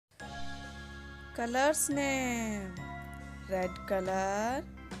Colors name: red color,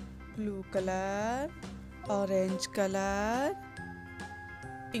 blue color, orange color,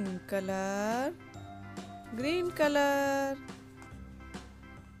 pink color, green color.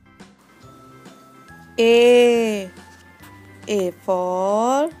 A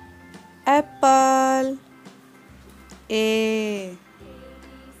for apple. A.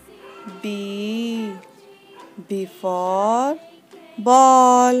 B for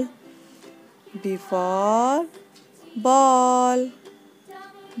ball. B for ball.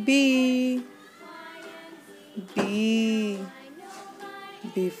 B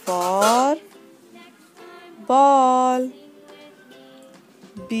for ball.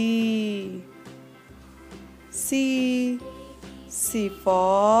 B. C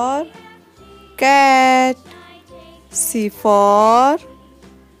for cat. C for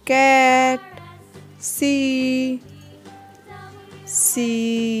cat. C.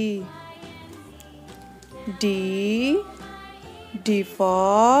 D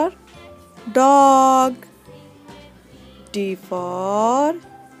for dog. D for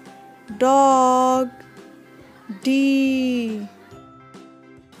dog. D.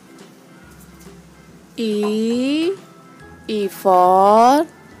 E for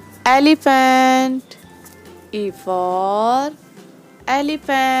elephant. E for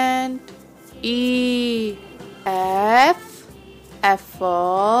elephant. E. F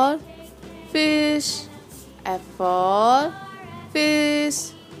for fish. F for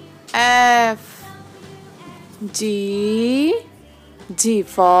fish. F. G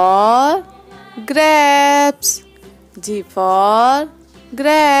for grapes. G for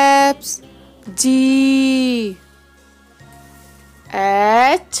grapes. G.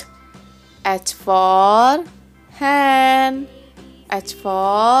 H for hen. H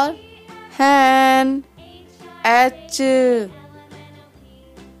for hen. H.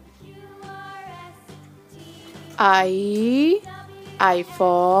 I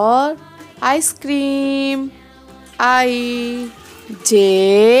for ice cream. I.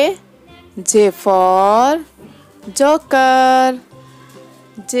 J for joker.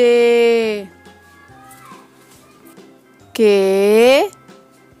 J. K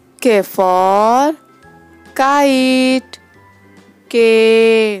for kite.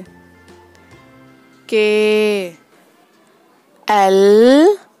 K.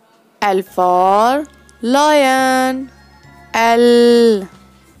 L for lion. L.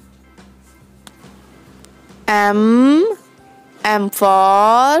 M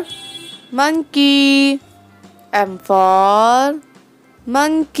for monkey. M for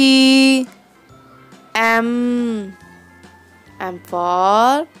monkey. M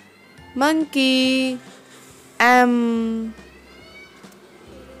for monkey. M.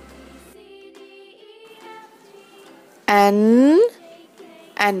 N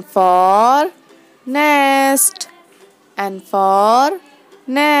for nest. N for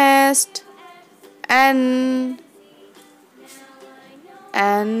nest. N.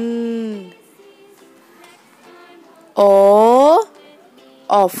 O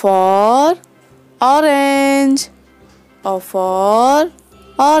for orange. O for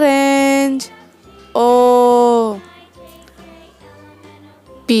orange. O.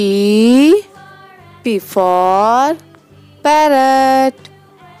 P for parrot.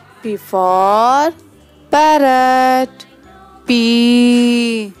 P for parrot.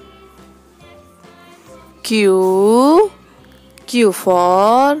 P. Q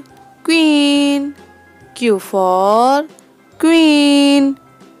for queen. Q for queen.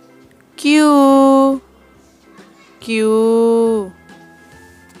 Q.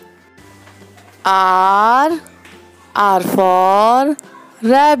 R for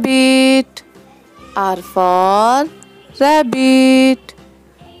rabbit. R for rabbit.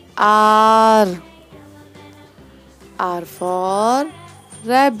 R for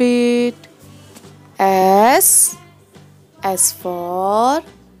rabbit. S for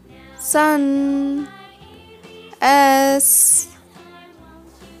sun. S.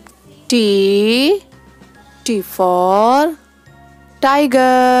 T for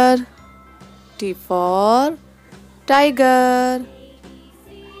tiger. T for tiger.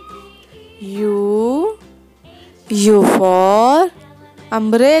 U for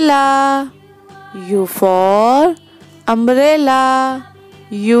umbrella. U for umbrella.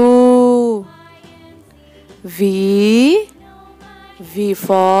 U. V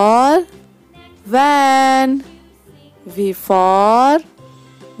for van. V for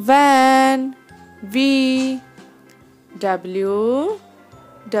van. V. W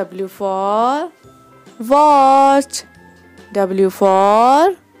for watch. W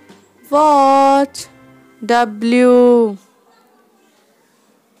for watch. W.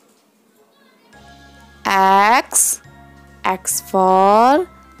 X. X for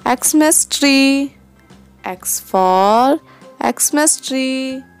Xmas tree. X for Xmas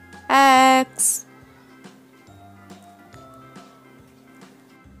tree. X.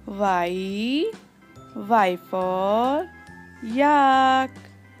 Y. Y for yak.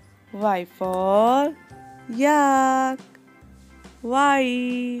 Y for yak.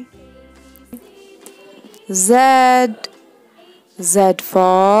 Y. Z. Z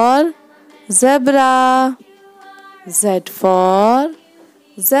for zebra. Z for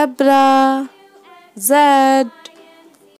zebra. Z.